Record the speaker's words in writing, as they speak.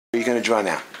Who are you going to draw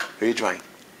now? Who are you drawing?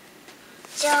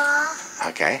 Draw.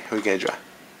 Okay, who are you going to draw?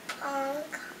 Punk.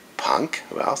 Punk.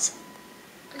 Who else?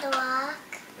 The Rock.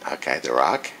 Okay, The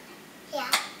Rock. Yeah.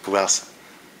 Who else?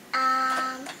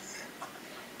 Um.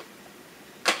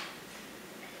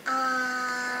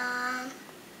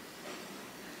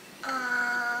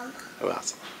 Who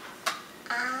else?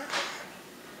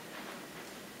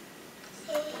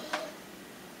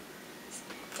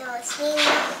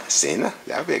 Cena.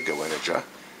 That would be a good one to draw.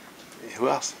 Who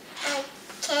else?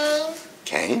 Kane.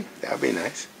 Kane. That would be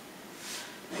nice.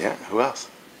 Yeah. Who else?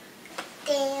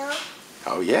 Dale.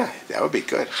 Oh yeah, that would be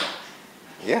good.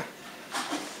 Yeah.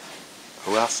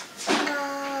 Who else?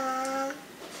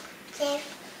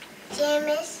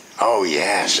 James. Oh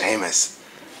yeah, Seamus.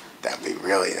 That'd be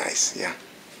really nice. Yeah.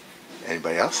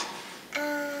 Anybody else?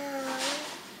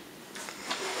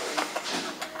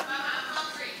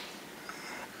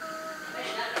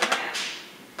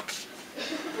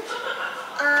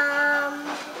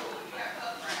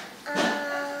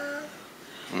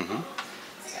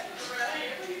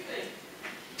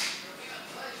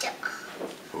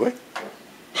 What?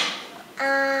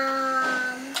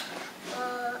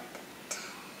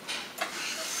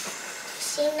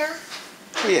 Cena.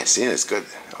 Oh yeah, Cena's good.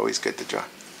 Always good to draw.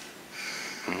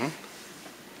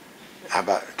 How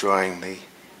about drawing the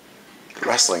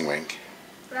wrestling ring?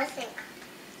 Wrestling.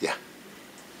 Yeah.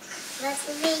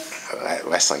 Wrestling.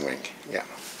 Wrestling ring. Yeah.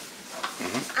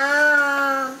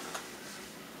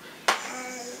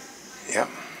 Yep.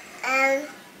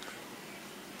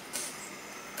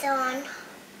 John.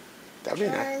 That'd be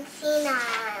nice. John Cena.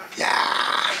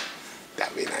 Yeah.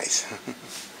 That'd be nice.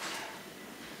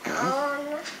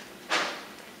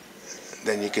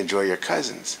 Then you can draw your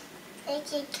cousins. Your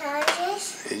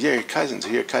cousins. Yeah, your cousins.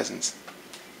 Who are your cousins?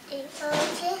 Your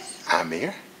cousins.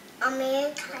 Amir.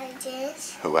 Amir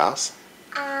cousins. Who else?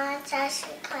 Sasha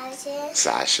cousins.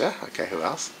 Sasha. Okay, who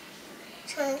else?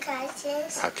 Twin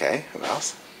cousins. Okay, who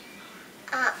else?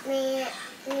 Me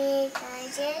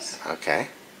cousins. Okay.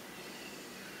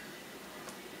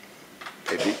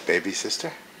 Baby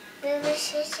sister? Baby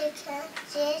sister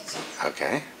cousins.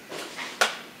 Okay.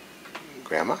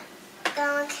 Grandma?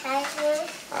 Grandma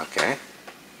cousins. Okay.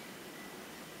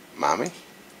 Mommy?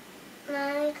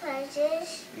 Mommy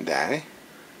cousins. Daddy?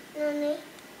 Mommy.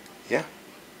 Yeah.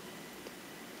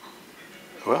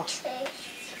 Who else?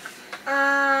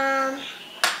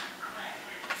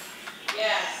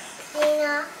 Yes.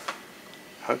 Cena.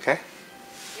 Okay.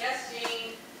 Yes,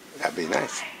 Jean. That'd be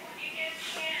nice.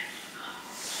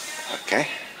 Okay.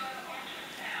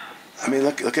 I mean,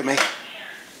 look at me.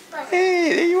 What?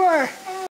 Hey, there you are.